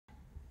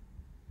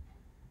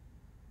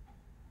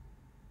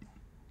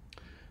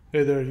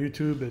Hey there,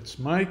 YouTube. It's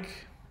Mike,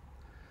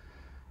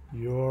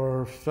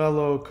 your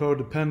fellow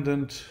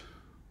codependent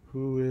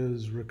who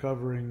is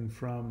recovering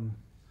from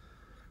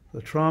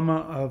the trauma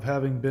of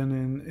having been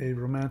in a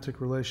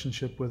romantic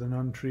relationship with an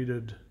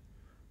untreated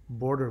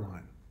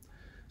borderline.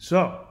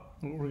 So,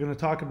 what we're going to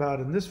talk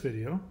about in this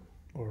video,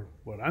 or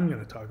what I'm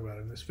going to talk about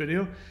in this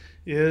video,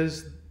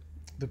 is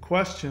the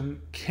question,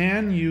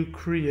 can you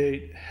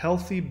create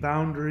healthy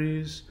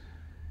boundaries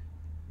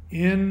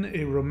in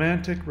a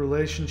romantic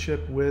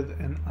relationship with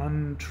an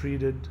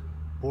untreated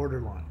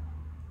borderline?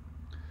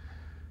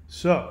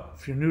 So,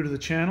 if you're new to the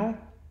channel,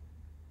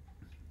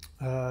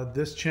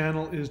 this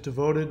channel is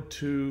devoted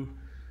to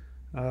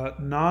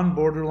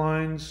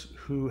non-borderlines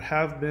who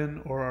have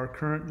been or are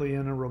currently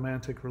in a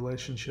romantic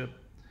relationship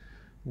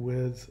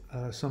with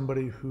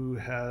somebody who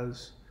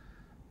has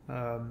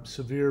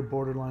severe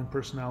borderline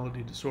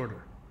personality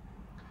disorder.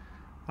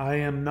 I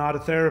am not a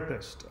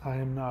therapist. I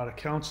am not a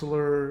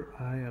counselor.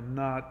 I am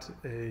not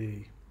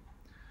a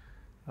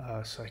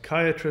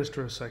psychiatrist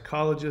or a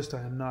psychologist.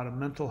 I am not a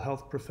mental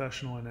health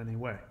professional in any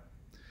way.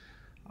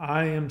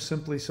 I am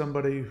simply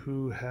somebody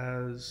who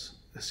has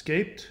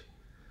escaped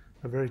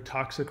a very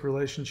toxic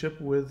relationship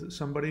with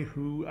somebody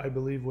who I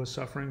believe was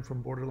suffering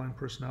from borderline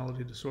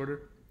personality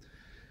disorder.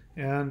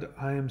 And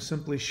I am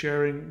simply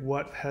sharing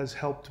what has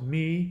helped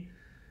me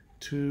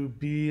to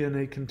be in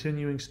a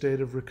continuing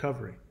state of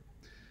recovery.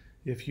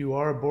 If you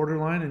are a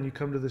borderline and you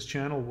come to this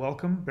channel,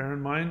 welcome. Bear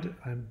in mind,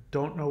 I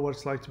don't know what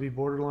it's like to be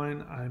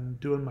borderline. I'm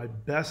doing my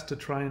best to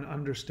try and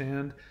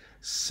understand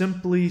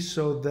simply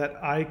so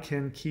that I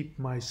can keep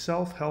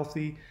myself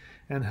healthy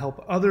and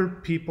help other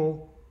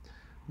people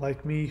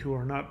like me who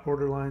are not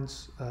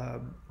borderlines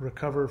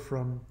recover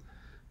from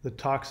the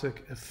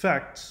toxic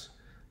effects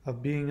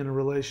of being in a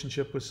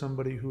relationship with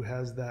somebody who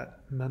has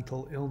that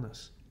mental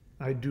illness.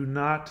 I do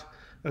not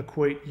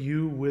equate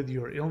you with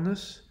your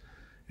illness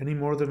any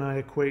more than I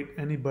equate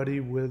anybody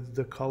with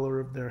the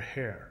color of their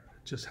hair.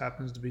 It just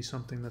happens to be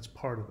something that's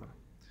part of them.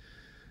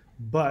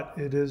 But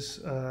it is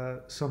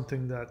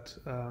something that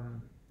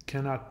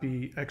cannot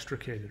be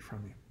extricated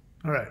from you.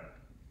 All right.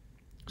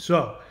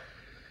 So,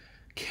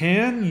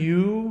 can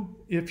you,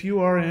 if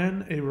you are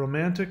in a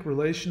romantic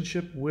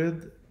relationship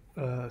with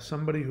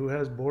somebody who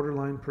has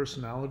borderline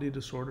personality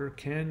disorder,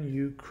 can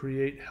you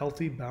create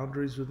healthy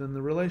boundaries within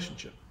the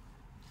relationship?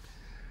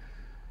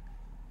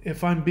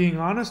 If I'm being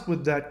honest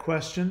with that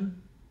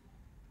question,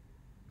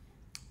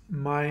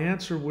 my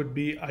answer would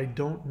be I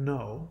don't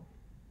know.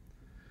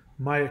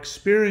 My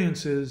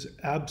experience is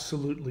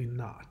absolutely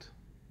not.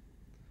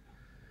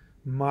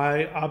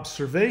 My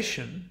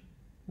observation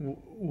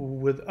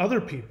with other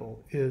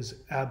people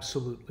is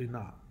absolutely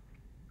not.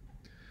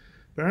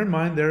 Bear in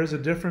mind, there is a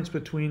difference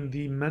between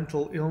the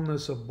mental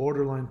illness of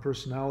borderline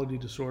personality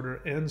disorder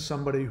and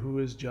somebody who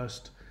has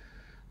just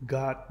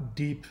got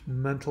deep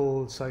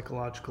mental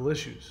psychological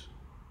issues.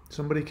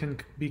 Somebody can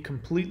be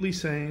completely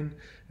sane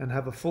and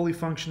have a fully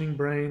functioning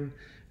brain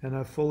and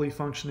a fully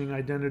functioning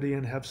identity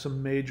and have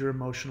some major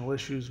emotional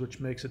issues, which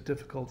makes it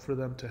difficult for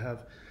them to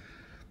have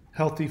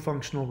healthy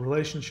functional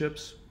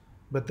relationships.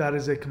 But that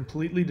is a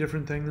completely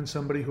different thing than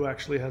somebody who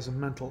actually has a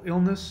mental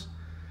illness,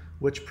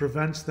 which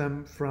prevents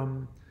them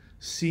from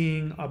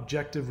seeing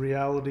objective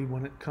reality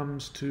when it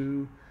comes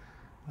to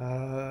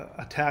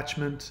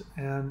attachment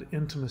and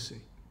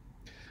intimacy.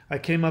 I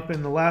came up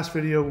in the last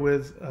video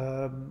with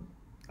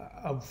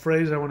a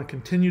phrase I want to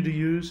continue to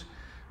use,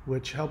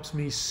 which helps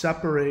me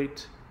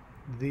separate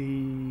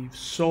the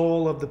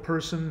soul of the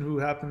person who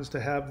happens to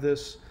have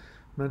this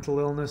mental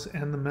illness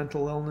and the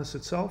mental illness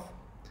itself.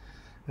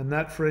 And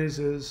that phrase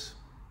is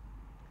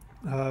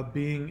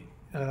being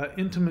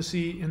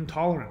intimacy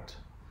intolerant,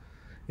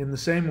 in the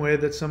same way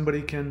that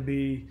somebody can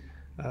be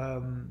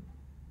what's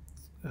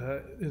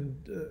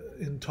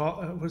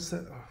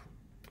that?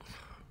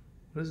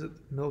 What is it?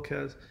 Milk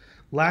has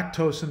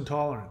lactose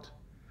intolerant.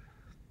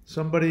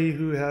 Somebody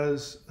who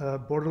has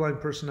borderline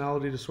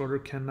personality disorder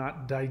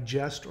cannot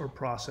digest or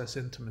process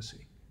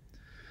intimacy.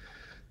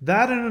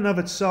 That in and of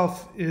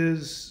itself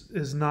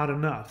is not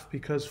enough,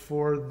 because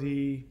for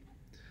the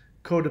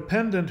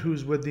codependent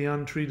who's with the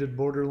untreated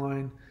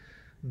borderline,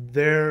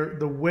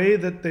 the way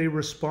that they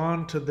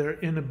respond to their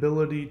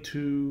inability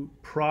to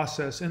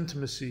process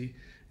intimacy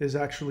is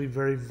actually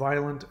very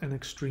violent and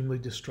extremely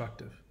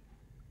destructive.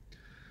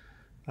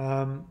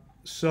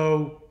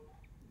 So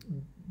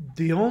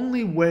the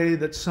only way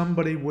that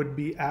somebody would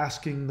be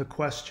asking the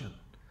question,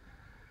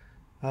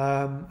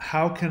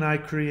 how can I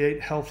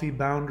create healthy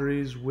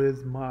boundaries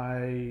with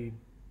my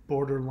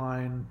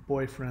borderline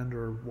boyfriend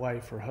or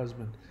wife or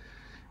husband,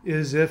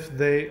 is if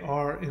they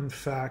are in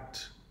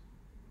fact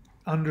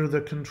under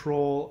the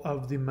control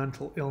of the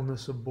mental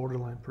illness of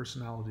borderline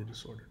personality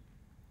disorder.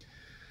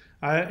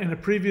 In a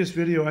previous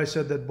video, I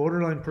said that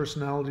borderline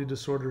personality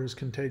disorder is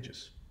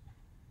contagious.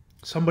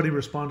 Somebody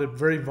responded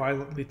very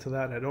violently to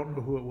that. I don't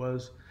know who it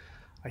was.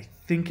 I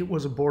think it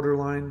was a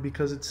borderline,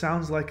 because it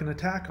sounds like an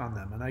attack on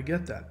them, and I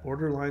get that.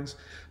 Borderlines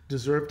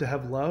deserve to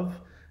have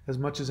love as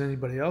much as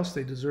anybody else.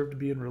 They deserve to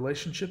be in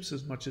relationships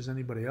as much as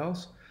anybody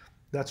else.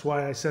 That's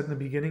why I said in the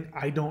beginning,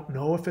 I don't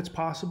know if it's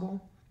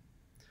possible.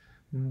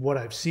 What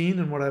I've seen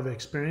and what I've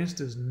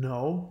experienced is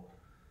no.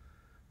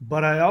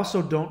 But I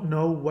also don't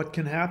know what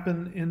can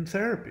happen in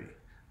therapy.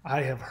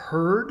 I have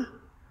heard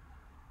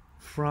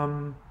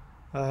from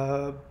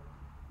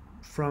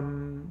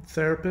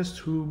therapists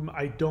whom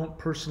I don't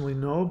personally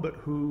know, but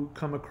who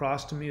come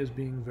across to me as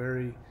being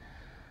very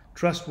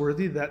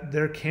trustworthy, that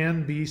there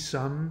can be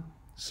some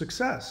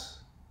success.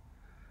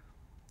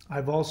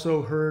 I've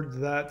also heard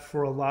that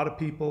for a lot of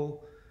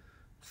people,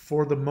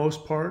 for the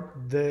most part,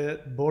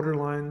 that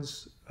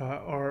borderlines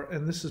are,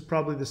 and this is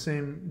probably the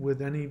same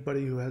with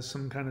anybody who has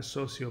some kind of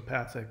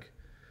sociopathic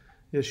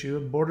issue.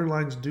 And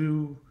borderlines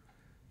do,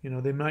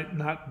 they might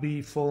not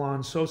be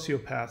full-on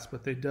sociopaths,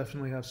 but they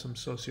definitely have some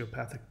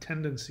sociopathic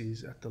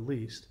tendencies at the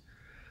least.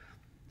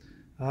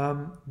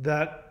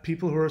 That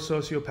people who are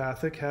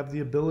sociopathic have the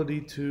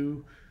ability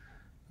to,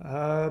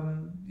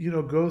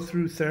 go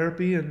through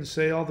therapy and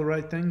say all the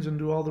right things and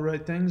do all the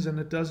right things, and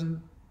it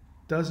doesn't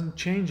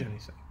change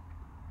anything.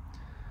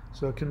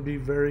 So it can be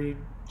very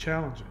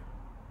challenging.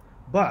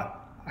 But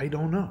I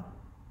don't know.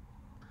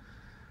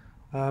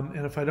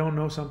 And if I don't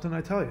know something,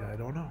 I tell you, I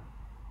don't know.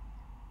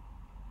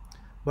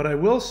 But I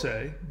will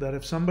say that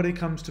if somebody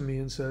comes to me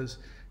and says,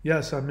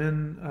 yes, I'm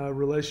in a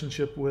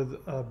relationship with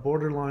a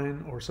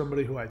borderline or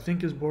somebody who I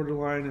think is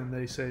borderline, and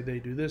they say they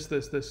do this,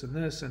 this, this, and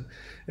this, and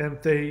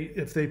if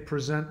they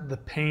present the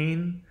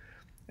pain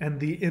and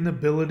the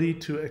inability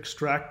to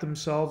extract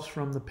themselves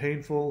from the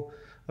painful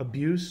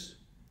abuse,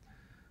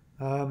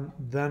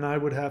 then I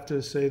would have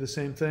to say the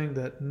same thing,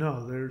 that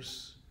no,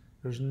 there's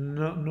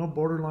no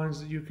borderlines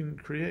that you can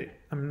create.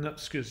 I mean,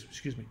 excuse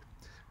me,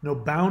 no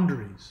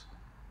boundaries,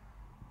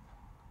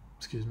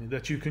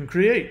 that you can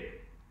create.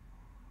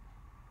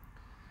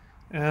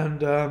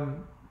 And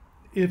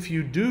if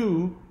you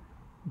do,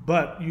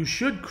 but you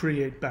should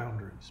create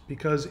boundaries,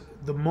 because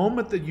the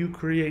moment that you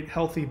create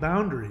healthy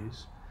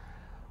boundaries,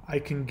 I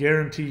can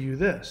guarantee you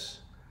this: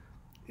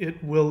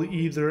 it will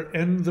either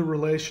end the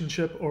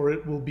relationship or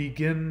it will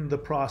begin the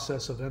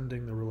process of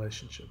ending the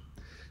relationship.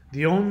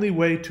 The only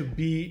way to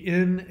be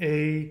in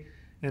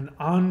an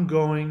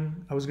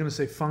ongoing, I was going to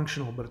say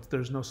functional, but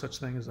there's no such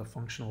thing as a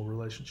functional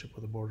relationship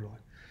with a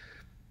borderline,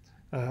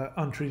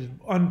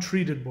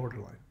 untreated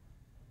borderline.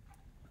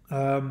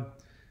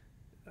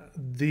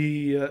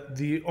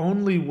 The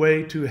only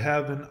way to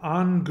have an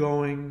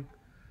ongoing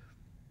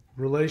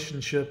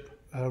relationship,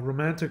 a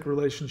romantic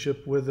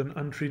relationship with an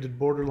untreated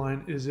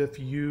borderline, is if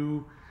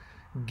you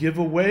give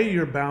away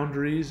your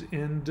boundaries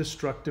in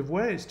destructive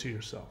ways to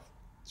yourself.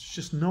 There's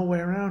just no way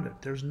around it.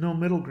 There's no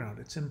middle ground.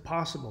 It's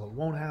impossible. It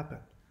won't happen.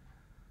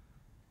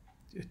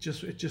 It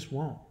just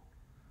won't.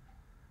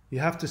 You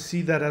have to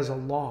see that as a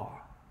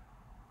law.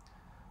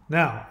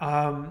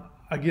 Now,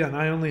 again,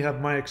 I only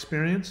have my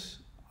experience.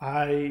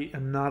 I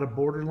am not a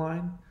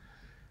borderline,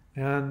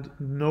 and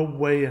no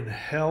way in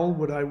hell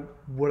would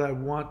I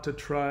want to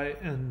try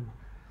and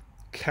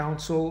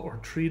counsel or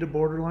treat a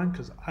borderline,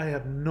 because I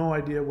have no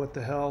idea what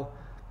the hell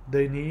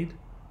they need.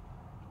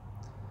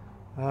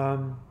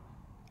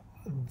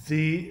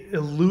 The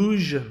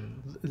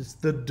illusion, it's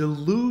the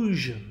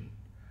delusion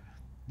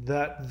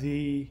that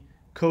the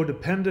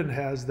codependent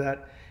has,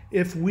 that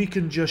if we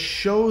can just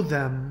show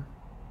them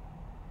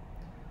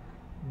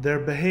their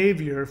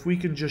behavior, if we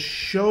can just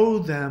show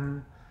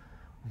them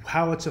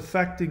how it's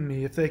affecting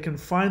me, if they can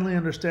finally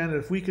understand it,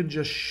 if we can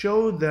just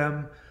show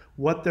them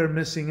what they're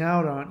missing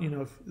out on,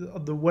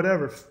 the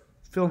whatever,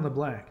 fill in the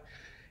blank,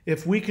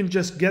 if we can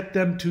just get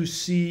them to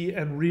see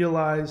and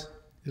realize,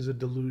 is a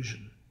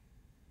delusion.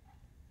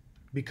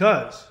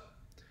 Because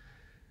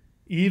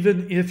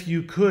even if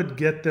you could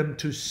get them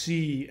to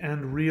see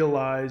and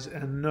realize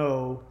and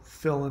know,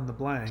 fill in the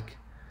blank,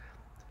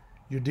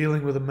 you're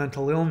dealing with a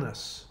mental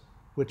illness,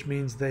 which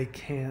means they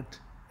can't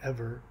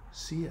ever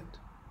see it.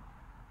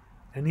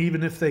 And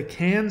even if they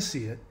can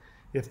see it,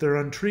 if they're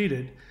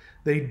untreated,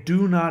 they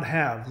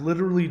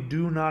literally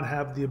do not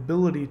have the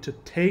ability to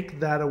take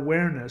that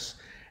awareness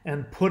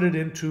and put it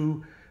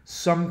into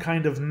some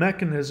kind of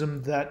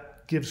mechanism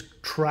that gives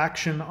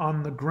traction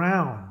on the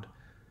ground,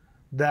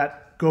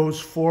 that goes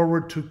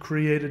forward to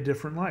create a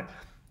different life.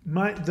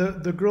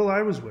 The girl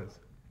I was with,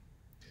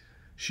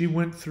 she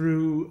went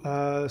through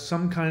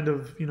some kind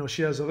of,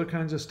 she has other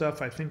kinds of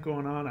stuff, I think,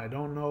 going on. I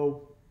don't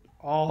know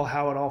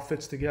how it all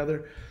fits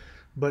together.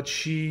 But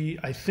she,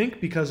 I think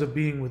because of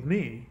being with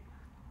me,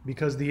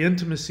 because the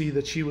intimacy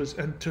that she was,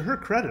 and to her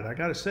credit, I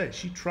got to say,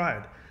 she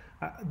tried.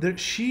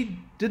 She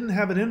didn't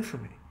have it in for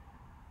me.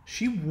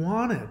 She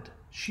wanted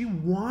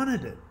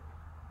it.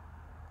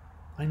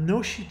 I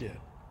know she did.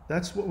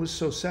 That's what was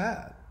so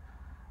sad.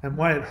 And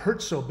why it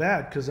hurt so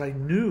bad, because I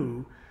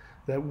knew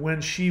that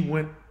when she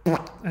went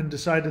and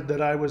decided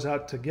that I was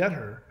out to get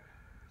her,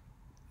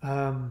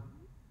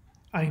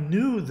 I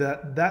knew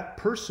that that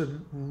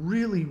person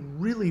really,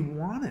 really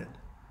wanted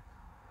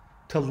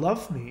to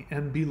love me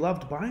and be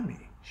loved by me.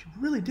 She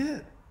really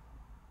did.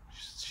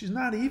 She's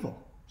not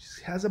evil.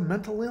 She has a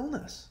mental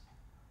illness.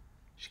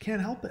 She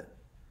can't help it.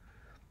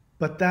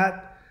 But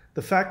that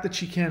The fact that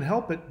she can't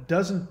help it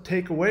doesn't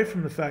take away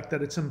from the fact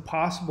that it's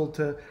impossible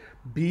to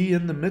be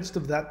in the midst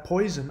of that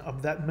poison,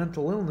 of that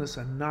mental illness,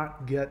 and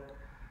not get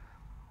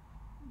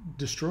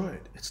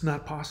destroyed. It's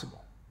not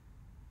possible.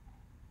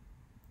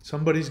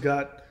 Somebody's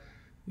got,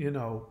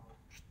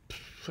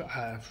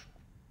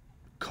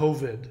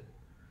 COVID,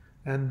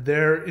 and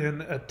they're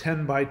in a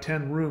 10 by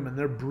 10 room and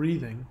they're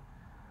breathing.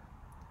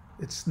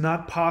 It's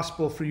not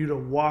possible for you to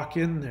walk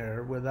in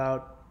there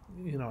without,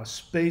 a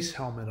space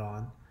helmet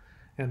on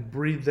and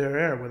breathe their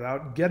air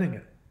without getting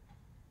it.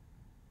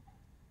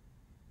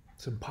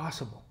 It's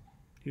impossible.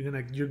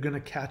 You're gonna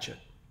catch it.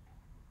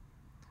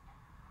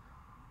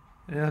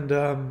 And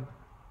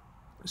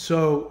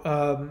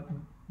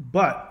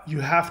but you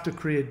have to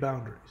create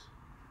boundaries.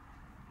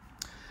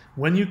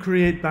 When you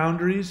create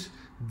boundaries,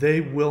 they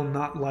will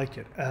not like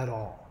it at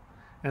all.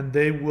 And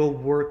they will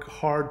work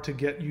hard to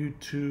get you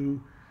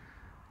to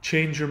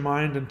change your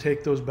mind and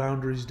take those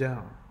boundaries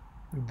down.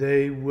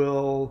 They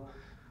will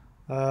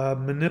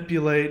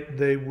manipulate,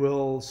 they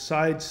will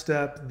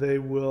sidestep, they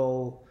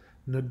will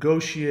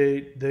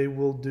negotiate, they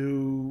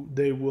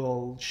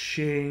will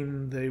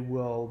shame, they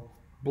will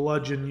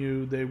bludgeon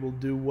you, they will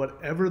do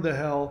whatever the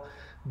hell.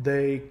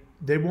 They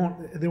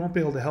won't be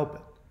able to help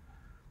it.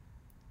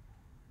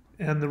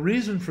 And the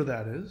reason for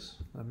that is,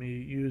 let me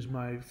use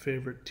my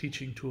favorite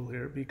teaching tool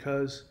here,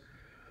 because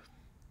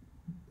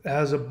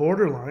as a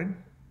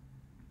borderline,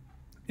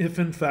 if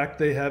in fact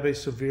they have a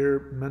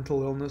severe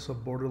mental illness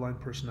of borderline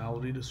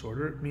personality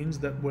disorder, it means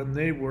that when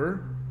they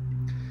were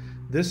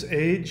this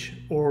age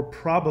or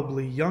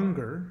probably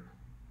younger,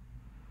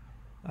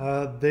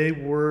 they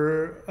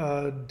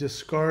were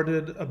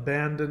discarded,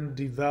 abandoned,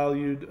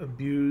 devalued,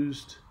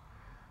 abused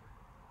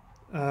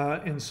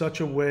in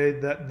such a way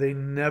that they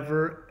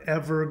never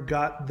ever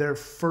got their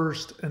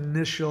first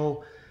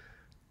initial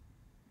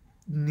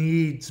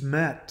needs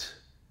met.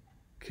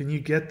 Can you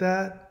get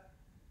that?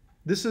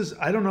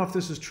 I don't know if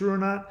this is true or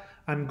not.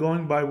 I'm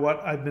going by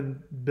what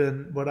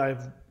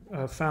I've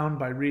found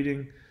by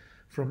reading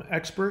from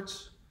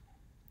experts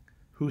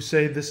who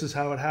say this is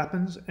how it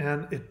happens,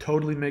 and it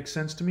totally makes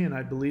sense to me and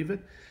I believe it.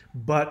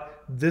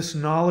 But this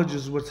knowledge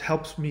is what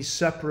helps me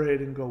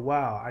separate and go,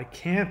 wow, I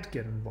can't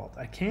get involved.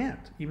 I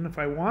can't, even if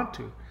I want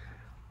to.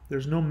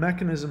 There's no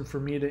mechanism for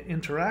me to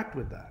interact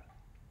with that.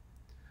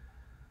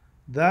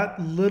 That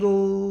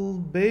little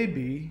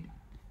baby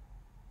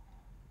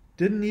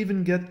didn't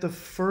even get the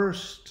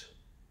first,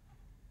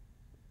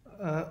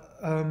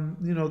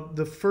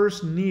 the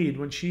first need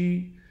when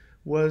she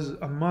was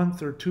a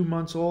month or 2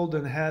 months old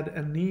and had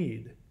a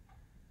need.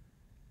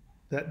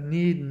 That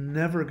need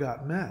never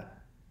got met,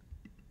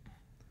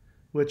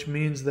 which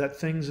means that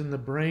things in the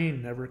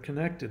brain never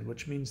connected,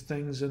 which means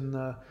things in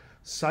the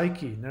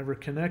psyche never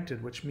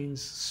connected, which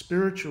means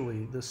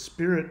spiritually, the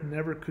spirit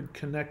never could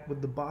connect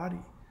with the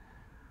body.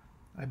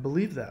 I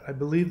believe that. I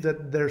believe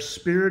that their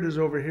spirit is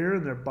over here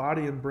and their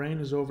body and brain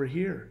is over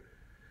here.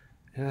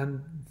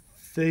 And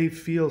they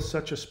feel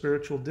such a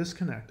spiritual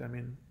disconnect. I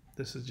mean,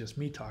 this is just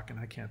me talking.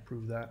 I can't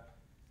prove that.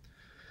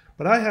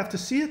 But I have to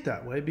see it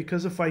that way,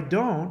 because if I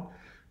don't,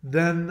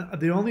 then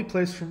the only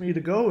place for me to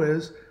go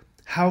is,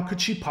 how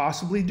could she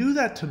possibly do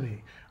that to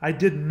me? I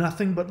did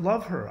nothing but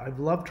love her. I've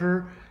loved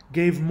her,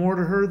 gave more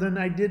to her than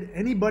I did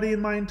anybody in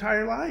my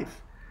entire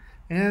life.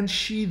 And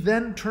she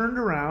then turned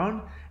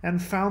around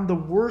and found the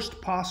worst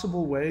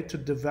possible way to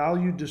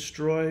devalue,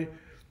 destroy,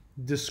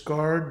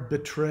 discard,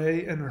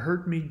 betray, and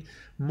hurt me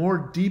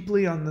more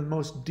deeply on the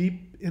most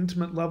deep,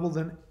 intimate level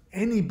than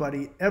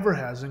anybody ever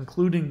has,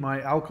 including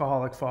my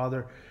alcoholic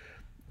father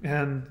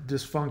and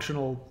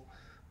dysfunctional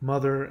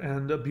mother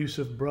and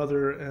abusive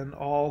brother and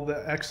all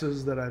the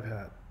exes that I've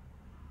had.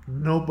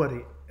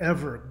 Nobody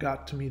ever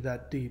got to me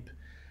that deep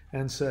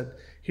and said,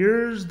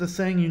 here's the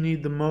thing you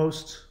need the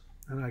most,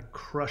 and I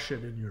crush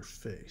it in your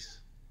face.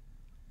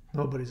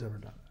 Nobody's ever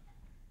done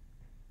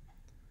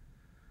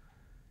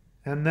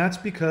that. And that's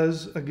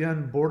because,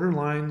 again,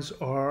 borderlines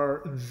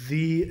are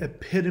the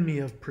epitome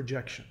of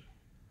projection.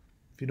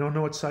 If you don't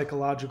know what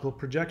psychological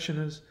projection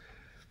is,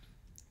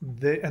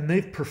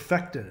 they've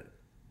perfected it.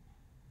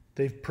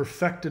 They've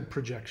perfected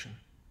projection.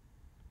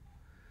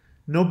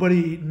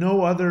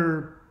 No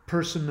other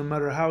person, no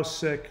matter how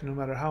sick, no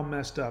matter how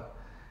messed up,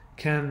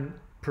 can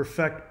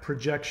perfect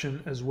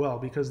projection as well,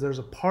 because there's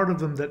a part of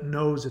them that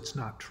knows it's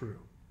not true.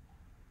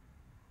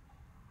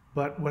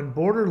 But when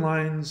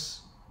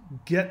borderlines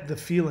get the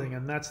feeling,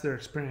 and that's their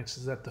experience,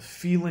 is that the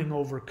feeling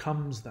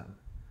overcomes them,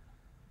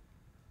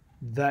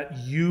 that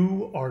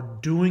you are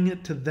doing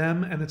it to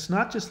them, and it's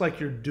not just like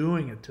you're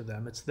doing it to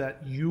them, it's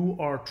that you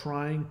are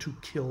trying to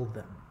kill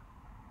them.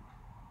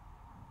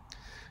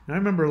 And I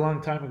remember a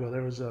long time ago,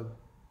 there was a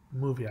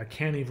movie, I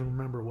can't even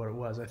remember what it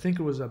was. I think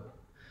it was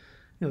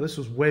this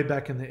was way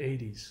back in the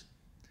 80s.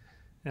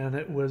 And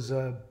it was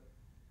a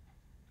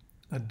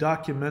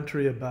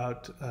documentary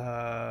about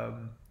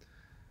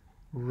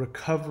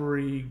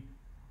recovery,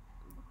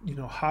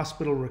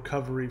 hospital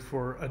recovery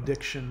for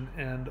addiction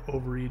and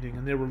overeating.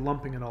 And they were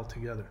lumping it all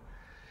together.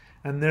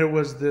 And there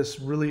was this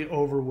really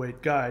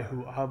overweight guy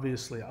who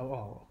obviously,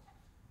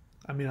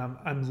 I mean,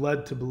 I'm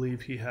led to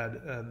believe he had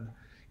an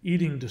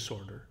eating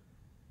disorder.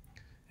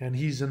 And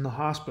he's in the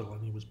hospital,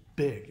 and he was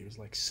big. He was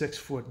like 6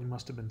 foot, and he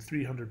must have been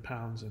 300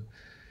 pounds. And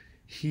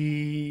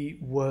he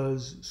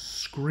was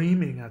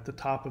screaming at the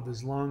top of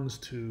his lungs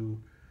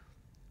to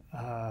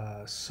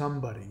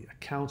somebody, a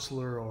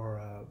counselor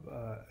or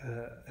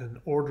an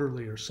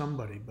orderly or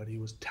somebody, but he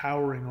was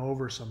towering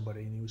over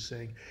somebody, and he was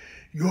saying,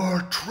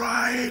 "You're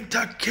trying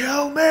to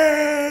kill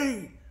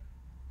me!"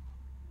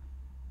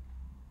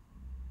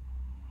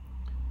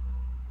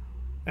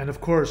 And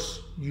of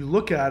course, you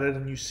look at it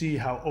and you see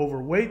how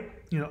overweight,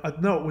 no,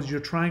 it was,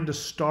 "You're trying to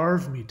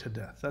starve me to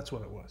death." That's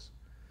what it was.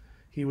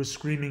 He was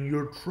screaming,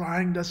 "You're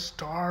trying to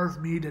starve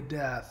me to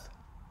death.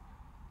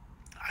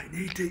 I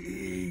need to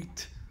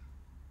eat."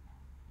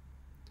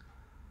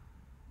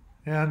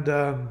 And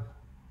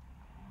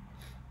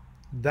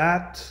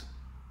that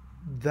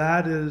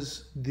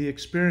is the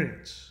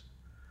experience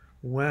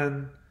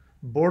when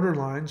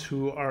borderlines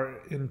who are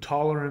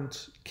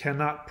intolerant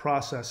cannot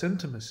process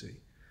intimacy.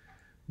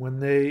 When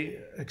they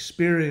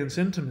experience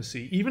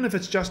intimacy, even if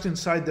it's just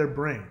inside their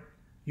brain,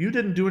 you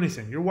didn't do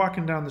anything. You're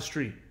walking down the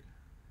street.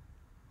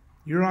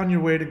 You're on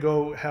your way to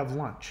go have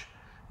lunch.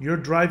 You're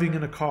driving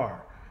in a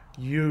car.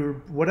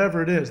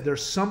 Whatever it is,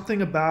 there's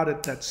something about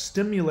it that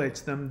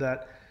stimulates them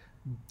that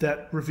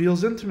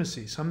reveals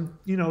intimacy.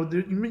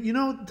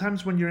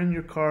 Times when you're in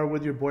your car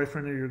with your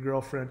boyfriend or your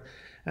girlfriend,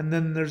 and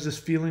then there's this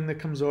feeling that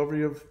comes over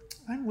you of,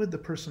 "I'm with the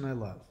person I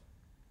love."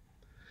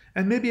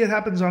 And maybe it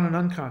happens on an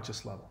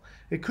unconscious level.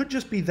 It could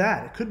just be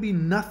that. It could be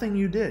nothing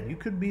you did. You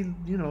could be,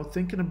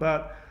 thinking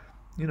about,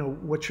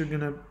 what you're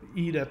going to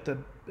eat at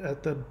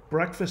the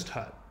breakfast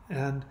hut,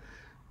 and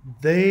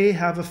they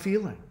have a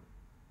feeling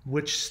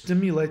which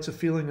stimulates a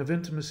feeling of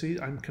intimacy.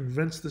 I'm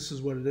convinced this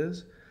is what it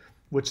is,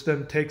 which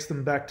then takes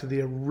them back to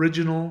the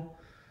original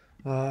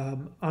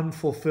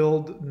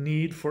unfulfilled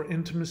need for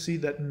intimacy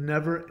that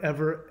never,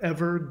 ever,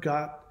 ever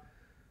got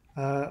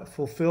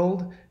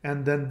fulfilled.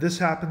 And then this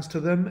happens to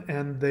them,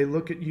 and they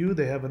look at you.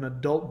 They have an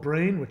adult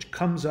brain which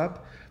comes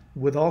up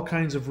with all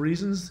kinds of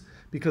reasons,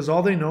 because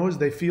all they know is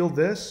they feel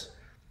this,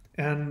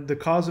 and the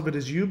cause of it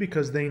is you,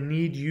 because they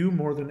need you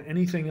more than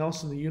anything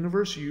else in the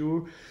universe.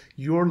 Your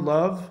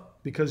love,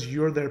 because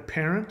you're their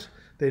parent.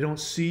 They don't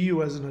see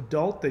you as an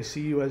adult. They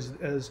see you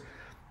as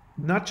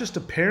not just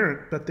a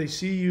parent, but they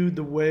see you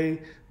the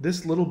way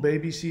this little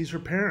baby sees her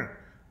parent.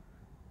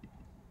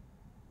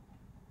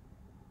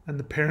 And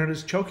the parent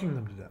is choking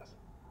them to death.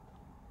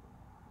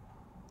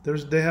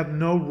 They have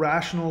no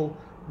rational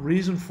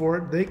reason for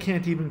it. They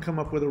can't even come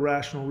up with a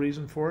rational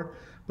reason for it.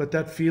 But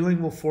that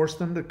feeling will force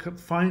them to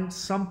find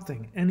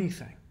something,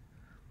 anything.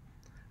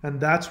 And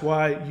that's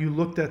why you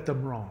looked at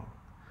them wrong.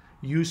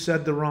 You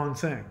said the wrong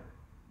thing.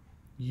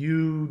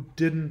 You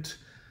didn't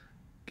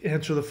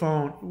answer the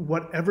phone.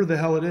 Whatever the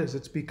hell it is,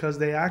 it's because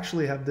they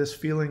actually have this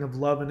feeling of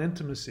love and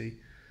intimacy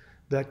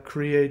that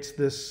creates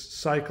this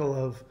cycle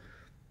of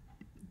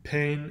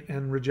pain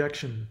and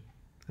rejection,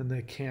 and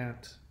they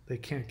can't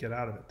get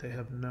out of it.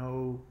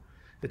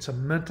 It's a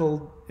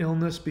mental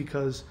illness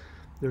because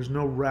there's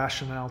no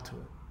rationale to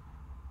it.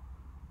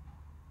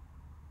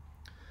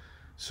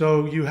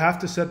 So you have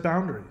to set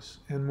boundaries,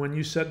 and when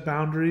you set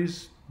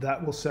boundaries,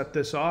 that will set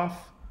this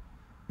off,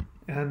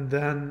 and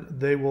then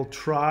they will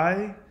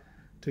try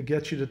to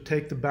get you to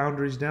take the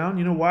boundaries down.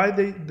 You know why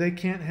they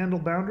can't handle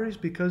boundaries?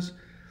 Because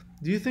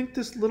do you think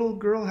this little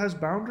girl has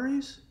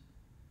boundaries?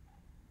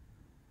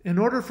 In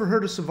order for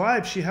her to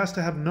survive, she has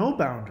to have no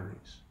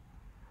boundaries.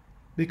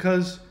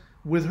 Because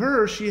with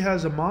her, she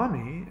has a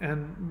mommy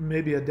and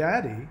maybe a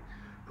daddy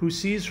who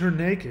sees her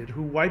naked,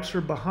 who wipes her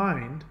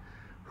behind,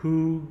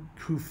 who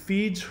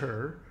feeds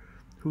her,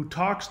 who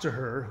talks to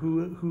her,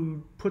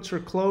 who puts her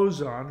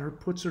clothes on, who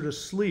puts her to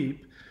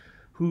sleep,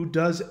 who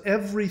does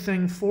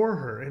everything for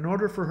her. In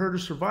order for her to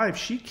survive,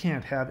 she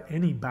can't have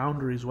any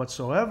boundaries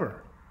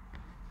whatsoever.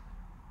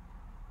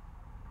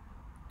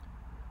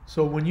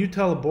 So when you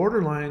tell a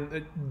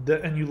borderline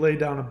and you lay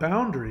down a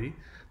boundary,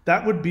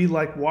 that would be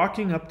like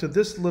walking up to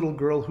this little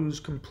girl who's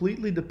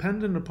completely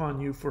dependent upon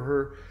you for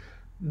her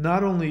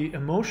not only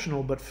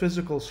emotional but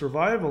physical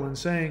survival, and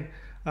saying,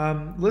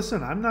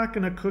 listen, I'm not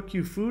going to cook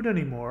you food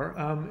anymore.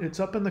 It's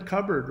up in the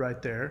cupboard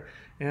right there,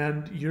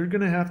 and you're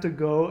going to have to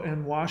go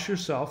and wash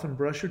yourself and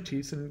brush your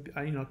teeth, and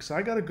because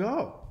I got to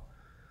go.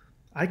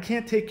 I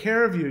can't take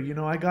care of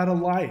you. I got a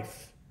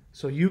life,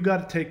 so you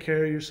got to take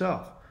care of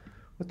yourself.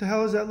 What the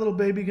hell is that little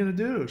baby going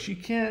to do? She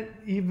can't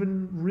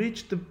even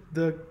reach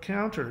the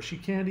counter. She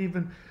can't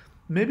even,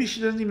 maybe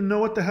she doesn't even know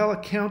what the hell a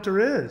counter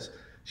is.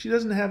 She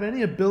doesn't have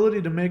any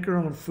ability to make her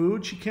own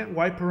food. She can't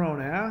wipe her own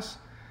ass.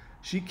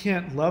 She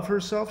can't love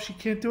herself. She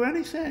can't do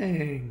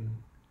anything.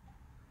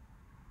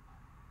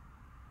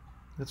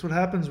 That's what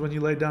happens when you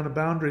lay down a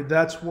boundary.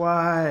 That's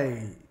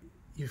why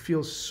you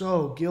feel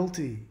so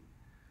guilty.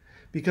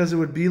 Because it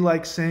would be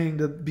like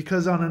saying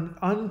because on an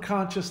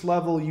unconscious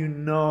level,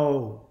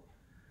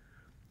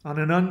 on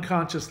an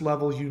unconscious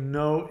level,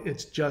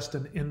 it's just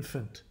an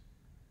infant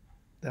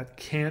that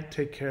can't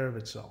take care of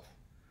itself.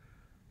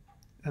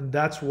 And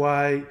that's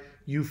why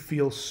you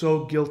feel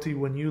so guilty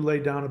when you lay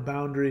down a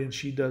boundary and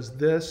she does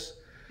this.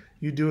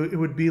 You do it. It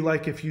would be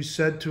like if you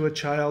said to a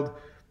child,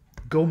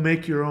 go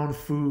make your own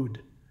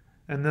food.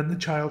 And then the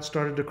child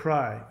started to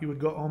cry. You would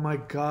go, oh my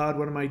God,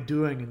 what am I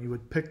doing? And you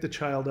would pick the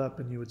child up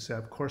and you would say,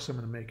 of course I'm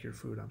going to make your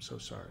food. I'm so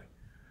sorry.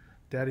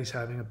 Daddy's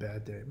having a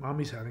bad day.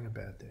 Mommy's having a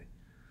bad day.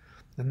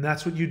 And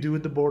that's what you do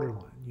with the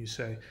borderline. You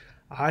say,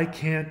 I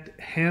can't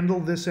handle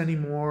this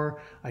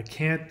anymore. I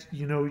can't,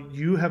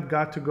 you have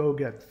got to go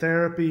get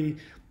therapy,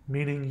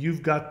 meaning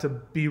you've got to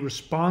be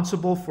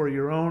responsible for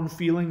your own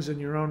feelings and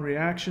your own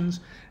reactions.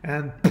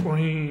 And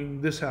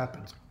boing, this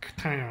happens.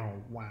 Wow,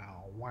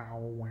 wow,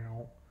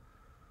 wow.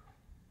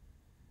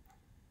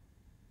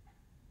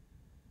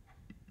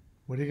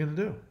 What are you going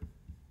to do?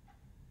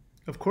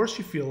 Of course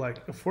you feel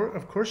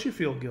of course you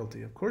feel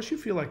guilty. Of course you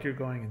feel like you're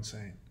going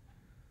insane.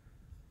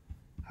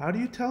 How do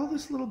you tell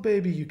this little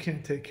baby you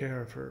can't take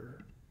care of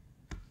her?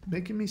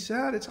 Making me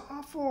sad. It's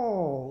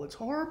awful. It's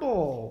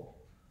horrible.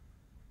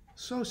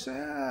 So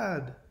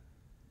sad.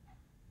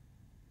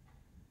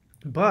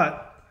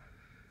 But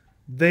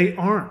they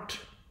aren't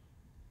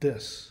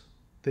this.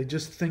 They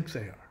just think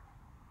they are.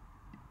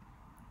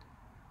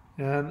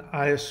 And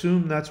I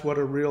assume that's what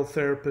a real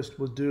therapist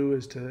will do,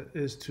 is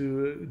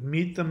to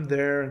meet them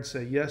there and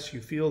say, yes,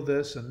 you feel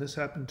this and this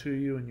happened to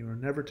you and you were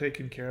never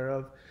taken care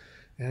of.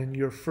 And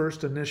your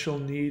first initial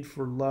need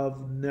for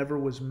love never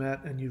was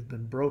met and you've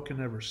been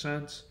broken ever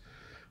since.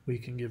 We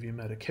can give you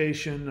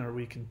medication, or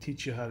we can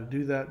teach you how to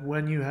do that.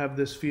 When you have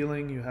this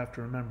feeling, you have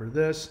to remember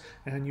this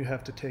and you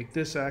have to take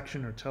this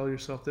action or tell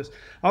yourself this.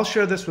 I'll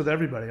share this with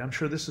everybody. I'm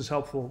sure this is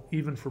helpful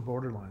even for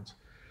borderlines.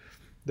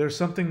 There's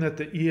something that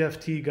the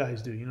EFT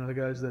guys do. You know, the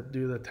guys that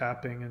do the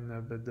tapping and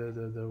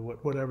the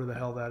whatever the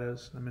hell that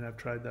is. I mean, I've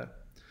tried that.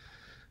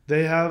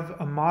 They have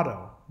a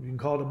motto. You can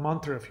call it a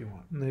mantra if you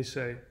want. And they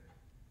say,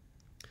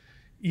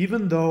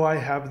 even though I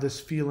have this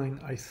feeling,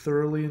 I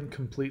thoroughly and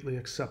completely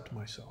accept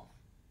myself.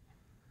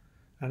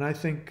 And I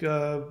think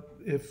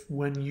if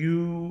when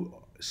you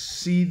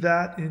see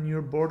that in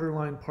your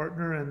borderline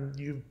partner and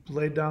you've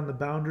laid down the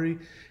boundary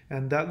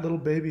and that little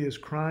baby is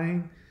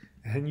crying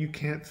and you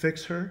can't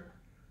fix her,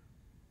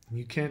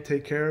 you can't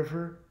take care of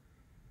her,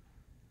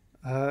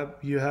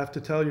 you have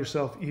to tell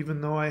yourself,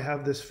 even though I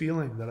have this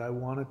feeling that I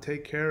want to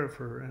take care of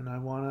her and I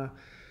want to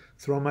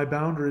throw my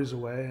boundaries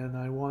away and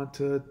I want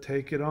to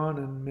take it on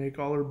and make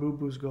all her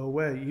boo-boos go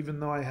away, even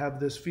though I have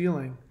this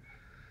feeling,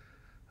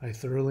 I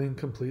thoroughly and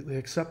completely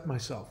accept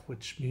myself,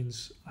 which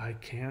means I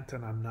can't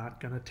and I'm not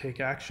going to take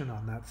action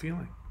on that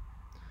feeling.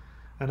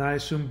 And I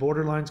assume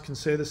borderlines can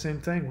say the same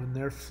thing when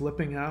they're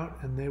flipping out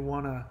and they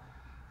want to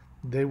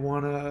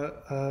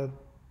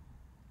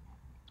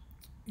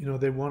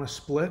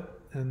split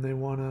and they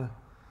want to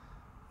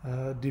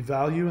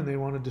devalue and they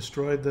want to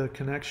destroy the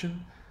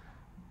connection.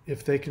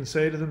 If they can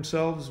say to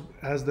themselves,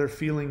 as they're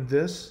feeling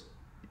this,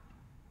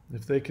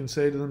 if they can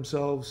say to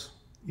themselves,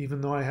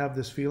 even though I have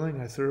this feeling,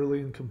 I thoroughly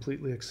and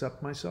completely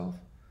accept myself,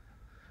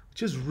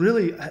 which is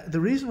really, the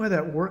reason why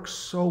that works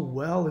so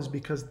well is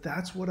because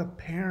that's what a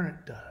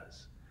parent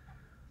does.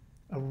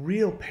 A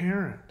real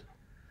parent,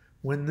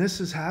 when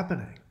this is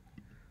happening,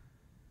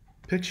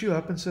 picks you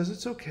up and says,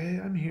 it's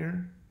okay, I'm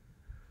here.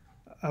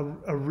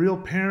 A real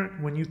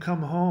parent, when you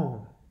come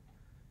home,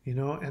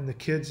 and the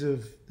kids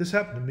have, this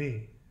happened to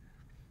me.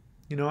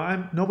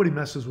 Nobody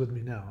messes with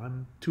me now.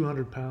 I'm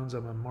 200 pounds.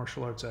 I'm a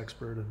martial arts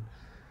expert. And,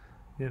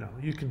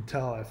 you can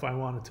tell if I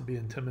wanted to be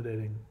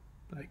intimidating,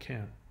 I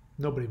can.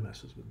 Nobody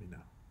messes with me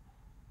now.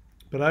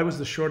 But I was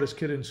the shortest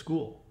kid in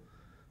school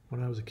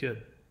when I was a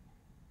kid.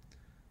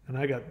 And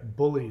I got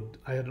bullied.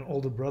 I had an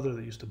older brother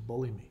that used to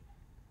bully me.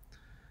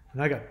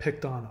 And I got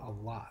picked on a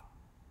lot.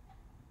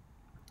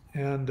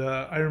 And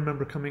I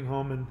remember coming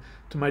home, and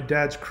to my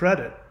dad's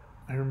credit,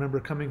 I remember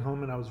coming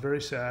home and I was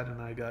very sad,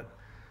 and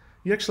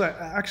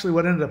actually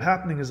what ended up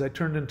happening is I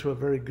turned into a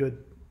very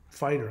good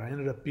fighter. I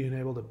ended up being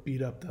able to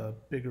beat up the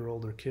bigger,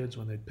 older kids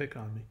when they'd pick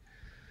on me.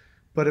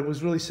 But it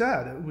was really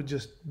sad. It would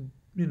just,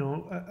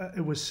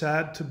 it was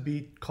sad to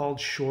be called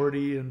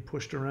shorty and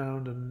pushed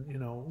around and,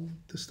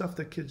 the stuff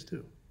that kids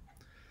do.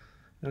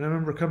 And I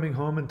remember coming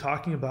home and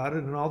talking about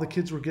it, and all the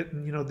kids were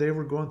getting, they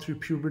were going through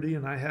puberty,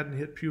 and I hadn't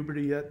hit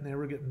puberty yet, and they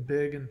were getting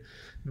big and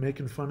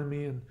making fun of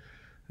me. And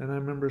I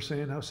remember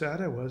saying how sad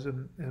I was,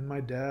 and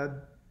my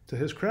dad, to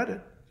his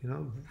credit,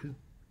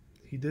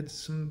 he did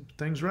some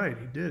things right.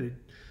 He did. He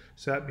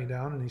sat me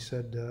down and he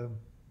said,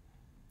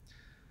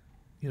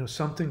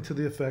 something to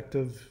the effect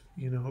of,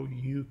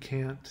 you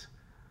can't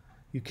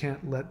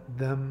let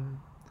them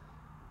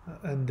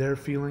and their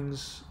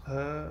feelings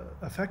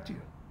affect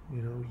you.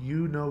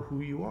 You know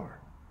who you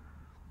are.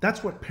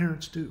 That's what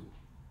parents do.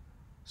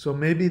 So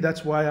maybe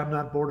that's why I'm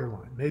not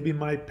borderline. Maybe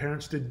my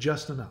parents did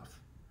just enough.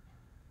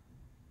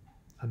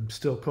 I'm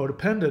still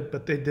codependent,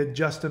 but they did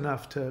just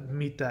enough to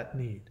meet that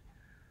need,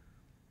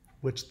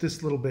 which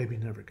this little baby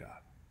never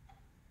got.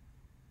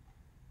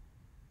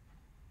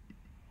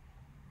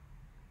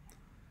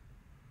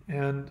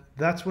 And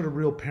that's what a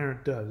real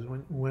parent does.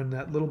 When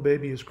that little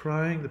baby is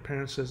crying, the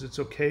parent says, it's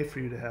okay for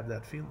you to have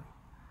that feeling.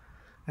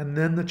 And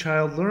then the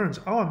child learns,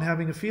 oh, I'm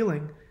having a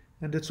feeling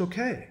and it's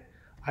okay.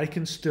 I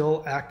can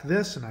still act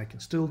this and I can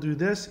still do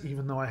this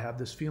even though I have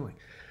this feeling.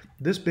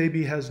 This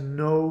baby has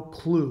no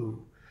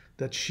clue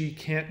that she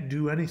can't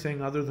do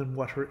anything other than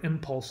what her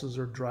impulses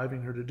are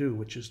driving her to do,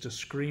 which is to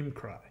scream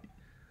cry.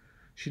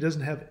 She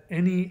doesn't have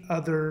any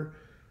other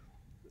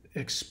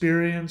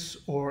experience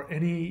or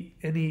any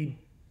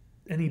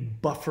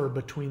buffer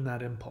between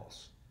that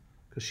impulse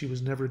because she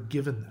was never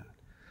given that.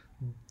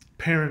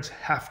 Parents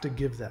have to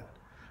give that,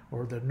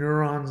 or the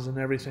neurons and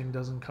everything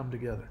doesn't come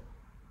together.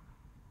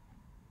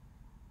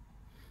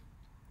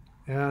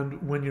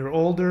 And when you're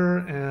older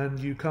and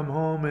you come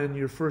home and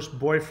your first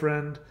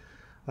boyfriend,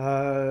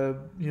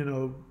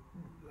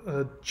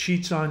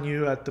 cheats on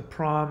you at the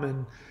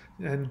prom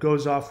and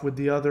goes off with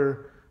the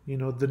other,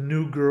 the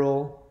new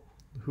girl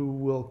who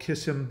will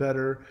kiss him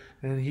better,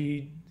 and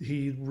he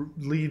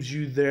leaves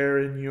you there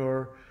in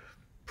your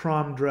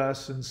prom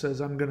dress and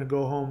says, I'm going to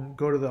go home,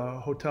 go to the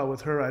hotel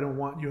with her. I don't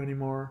want you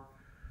anymore.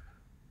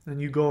 And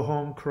you go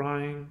home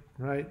crying,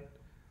 right?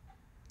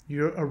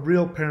 A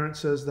real parent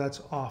says,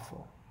 that's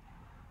awful.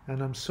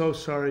 And I'm so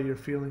sorry you're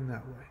feeling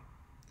that way.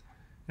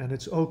 And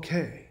it's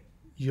okay.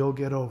 You'll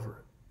get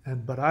over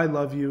it. But I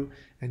love you,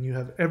 and you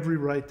have every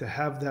right to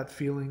have that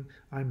feeling.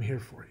 I'm here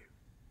for you.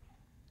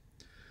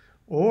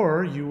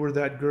 Or you were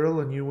that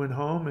girl and you went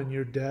home and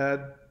your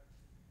dad,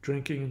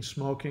 drinking and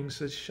smoking,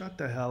 says, shut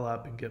the hell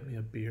up and get me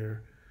a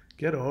beer.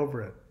 Get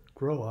over it.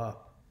 Grow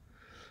up.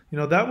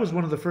 That was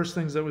one of the first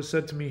things that was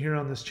said to me here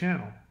on this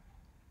channel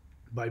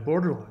by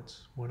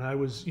borderlines. When I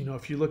was,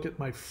 if you look at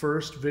my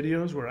first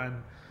videos where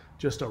I'm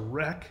just a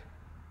wreck,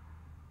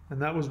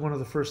 and that was one of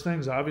the first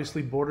things.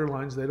 Obviously,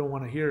 borderlines, they don't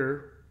want to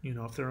hear,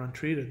 if they're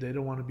untreated, they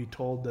don't want to be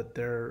told that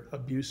they're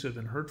abusive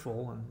and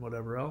hurtful and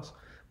whatever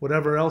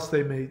else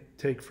they may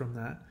take from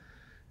that.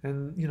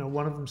 And,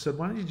 one of them said,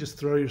 why don't you just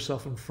throw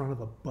yourself in front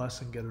of a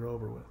bus and get it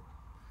over with?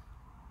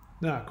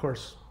 Now, of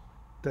course,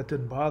 that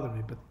didn't bother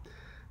me, but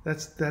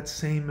that's that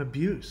same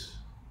abuse.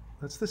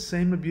 That's the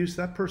same abuse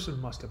that person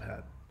must have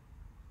had.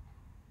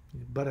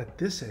 But at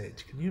this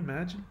age, can you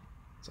imagine?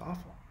 It's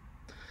awful.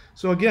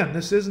 So again,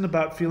 this isn't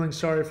about feeling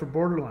sorry for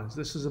borderlines.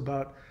 This is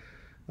about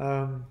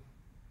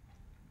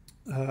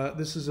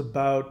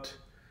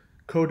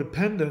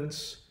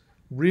codependents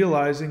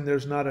realizing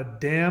there's not a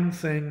damn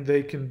thing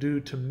they can do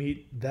to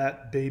meet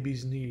that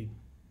baby's need.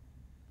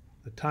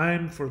 The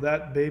time for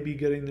that baby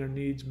getting their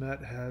needs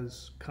met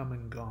has come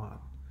and gone.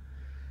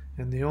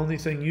 And the only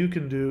thing you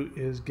can do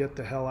is get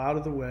the hell out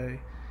of the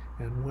way.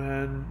 And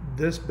when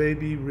this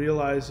baby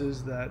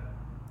realizes that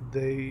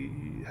they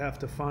have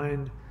to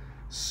find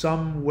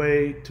some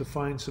way to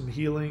find some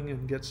healing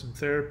and get some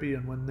therapy,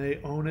 and when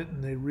they own it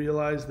and they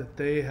realize that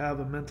they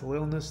have a mental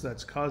illness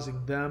that's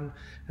causing them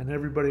and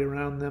everybody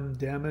around them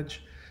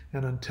damage,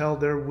 and until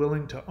they're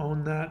willing to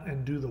own that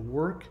and do the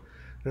work,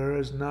 there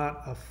is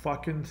not a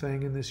fucking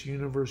thing in this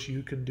universe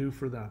you can do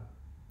for them.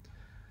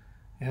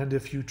 And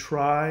if you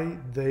try,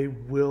 they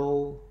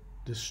will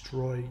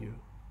destroy you.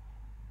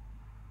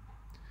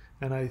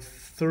 And I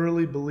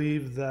thoroughly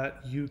believe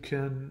that you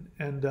can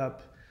end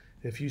up,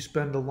 if you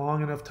spend a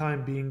long enough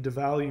time being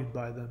devalued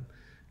by them,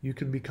 you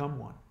can become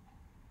one.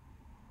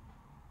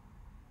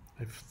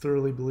 I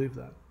thoroughly believe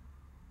that.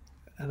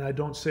 And I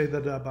don't say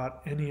that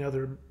about any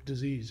other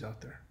disease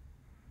out there,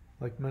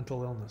 like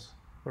mental illness,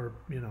 or,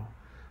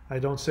 I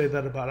don't say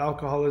that about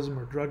alcoholism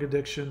or drug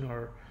addiction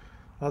or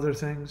other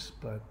things,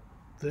 but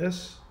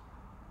this,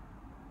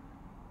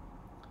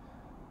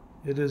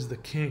 it is the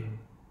king.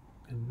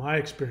 In my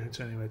experience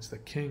anyway, it's the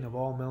king of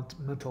all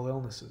mental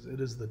illnesses.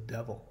 It is the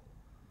devil.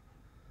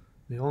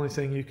 The only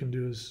thing you can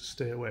do is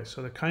stay away.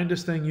 So the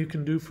kindest thing you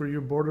can do for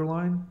your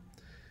borderline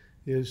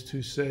is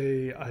to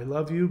say, I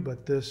love you,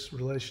 but this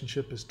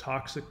relationship is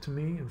toxic to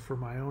me, and for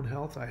my own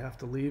health, I have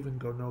to leave and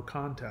go no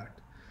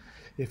contact.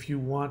 If you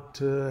want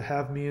to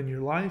have me in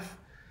your life,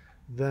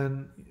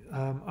 then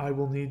I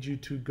will need you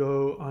to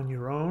go on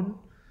your own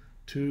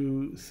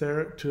to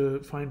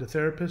find a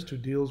therapist who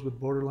deals with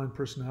borderline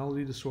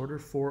personality disorder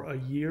for a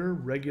year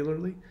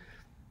regularly.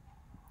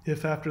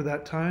 If after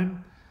that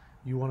time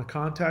you want to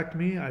contact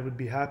me, I would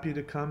be happy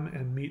to come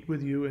and meet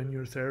with you in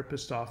your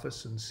therapist's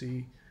office and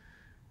see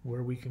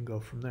where we can go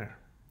from there.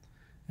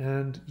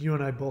 And you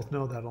and I both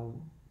know that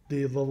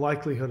the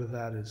likelihood of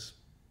that is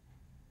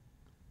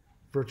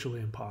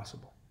virtually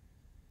impossible.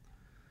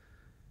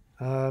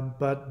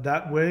 But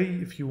that way,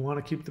 if you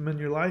want to keep them in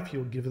your life,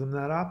 you'll give them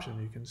that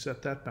option. You can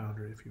set that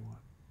boundary if you want.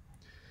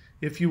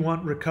 If you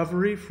want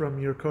recovery from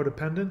your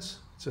codependence,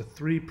 it's a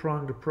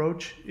three-pronged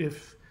approach.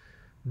 If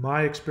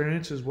my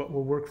experience is what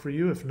will work for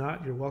you, if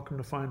not, you're welcome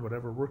to find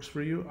whatever works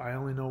for you. I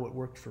only know what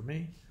worked for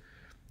me.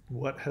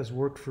 What has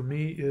worked for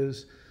me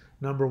is,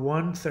 number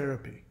one,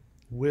 therapy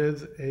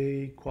with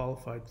a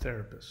qualified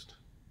therapist.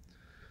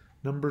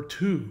 Number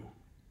two,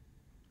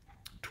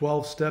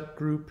 12-step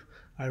group.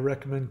 I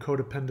recommend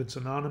Codependence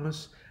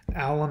Anonymous.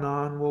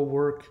 Al-Anon will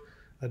work.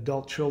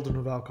 Adult Children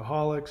of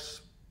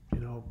Alcoholics,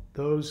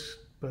 those,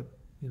 but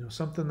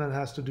something that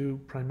has to do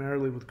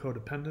primarily with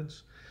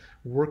codependence.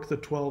 work the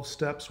 12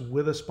 steps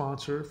with a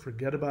sponsor.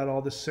 Forget about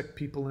all the sick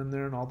people in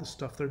there and all the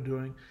stuff they're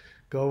doing.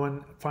 Go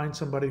and find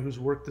somebody who's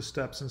worked the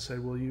steps and say,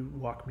 will you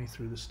walk me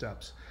through the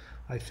steps?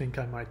 I think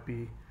I might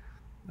be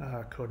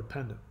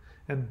codependent.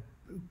 And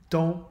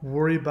don't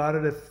worry about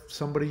it if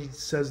somebody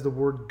says the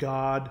word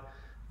God.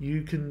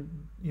 You can,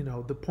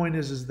 the point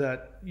is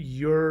that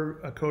you're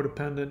a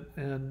codependent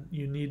and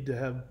you need to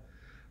have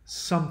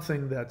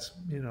something that's,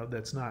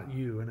 that's not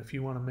you. And if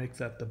you want to make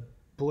that the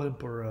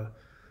blimp or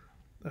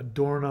a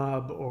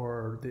doorknob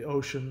or the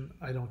ocean,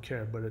 I don't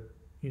care. But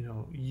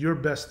your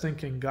best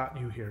thinking got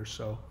you here.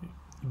 So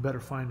you better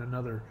find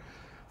another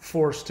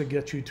force to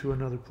get you to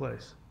another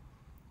place.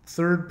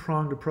 Third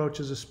pronged approach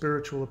is a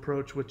spiritual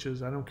approach, which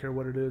is, I don't care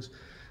what it is,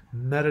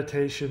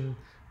 meditation,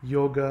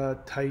 yoga,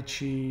 tai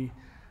chi,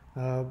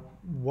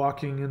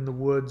 walking in the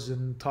woods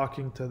and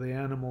talking to the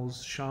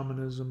animals,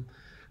 shamanism.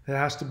 There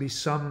has to be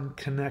some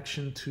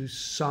connection to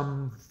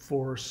some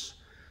force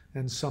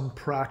and some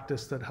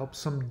practice that helps,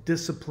 some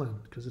discipline,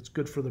 because it's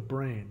good for the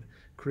brain,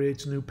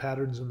 creates new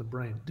patterns in the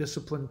brain.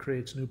 Discipline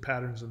creates new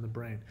patterns in the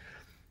brain.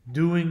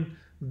 Doing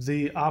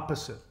the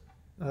opposite,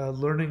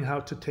 learning how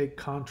to take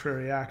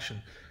contrary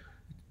action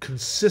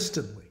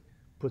consistently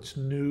puts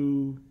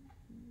new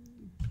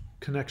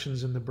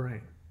connections in the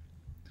brain.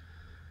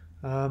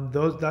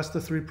 That's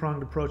the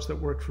three-pronged approach that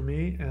worked for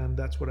me, and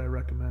that's what I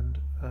recommend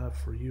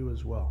for you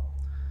as well.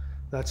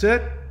 That's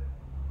it.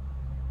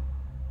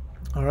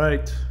 All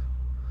right.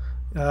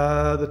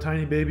 The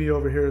tiny baby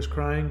over here is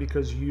crying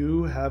because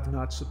you have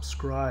not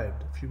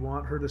subscribed. If you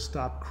want her to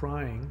stop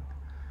crying,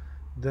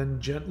 then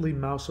gently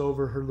mouse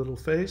over her little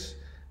face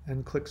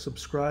and click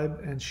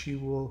subscribe, and she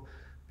will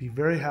be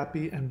very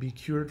happy and be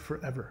cured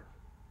forever.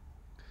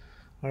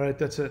 All right,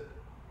 that's it.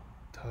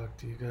 Talk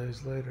to you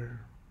guys later.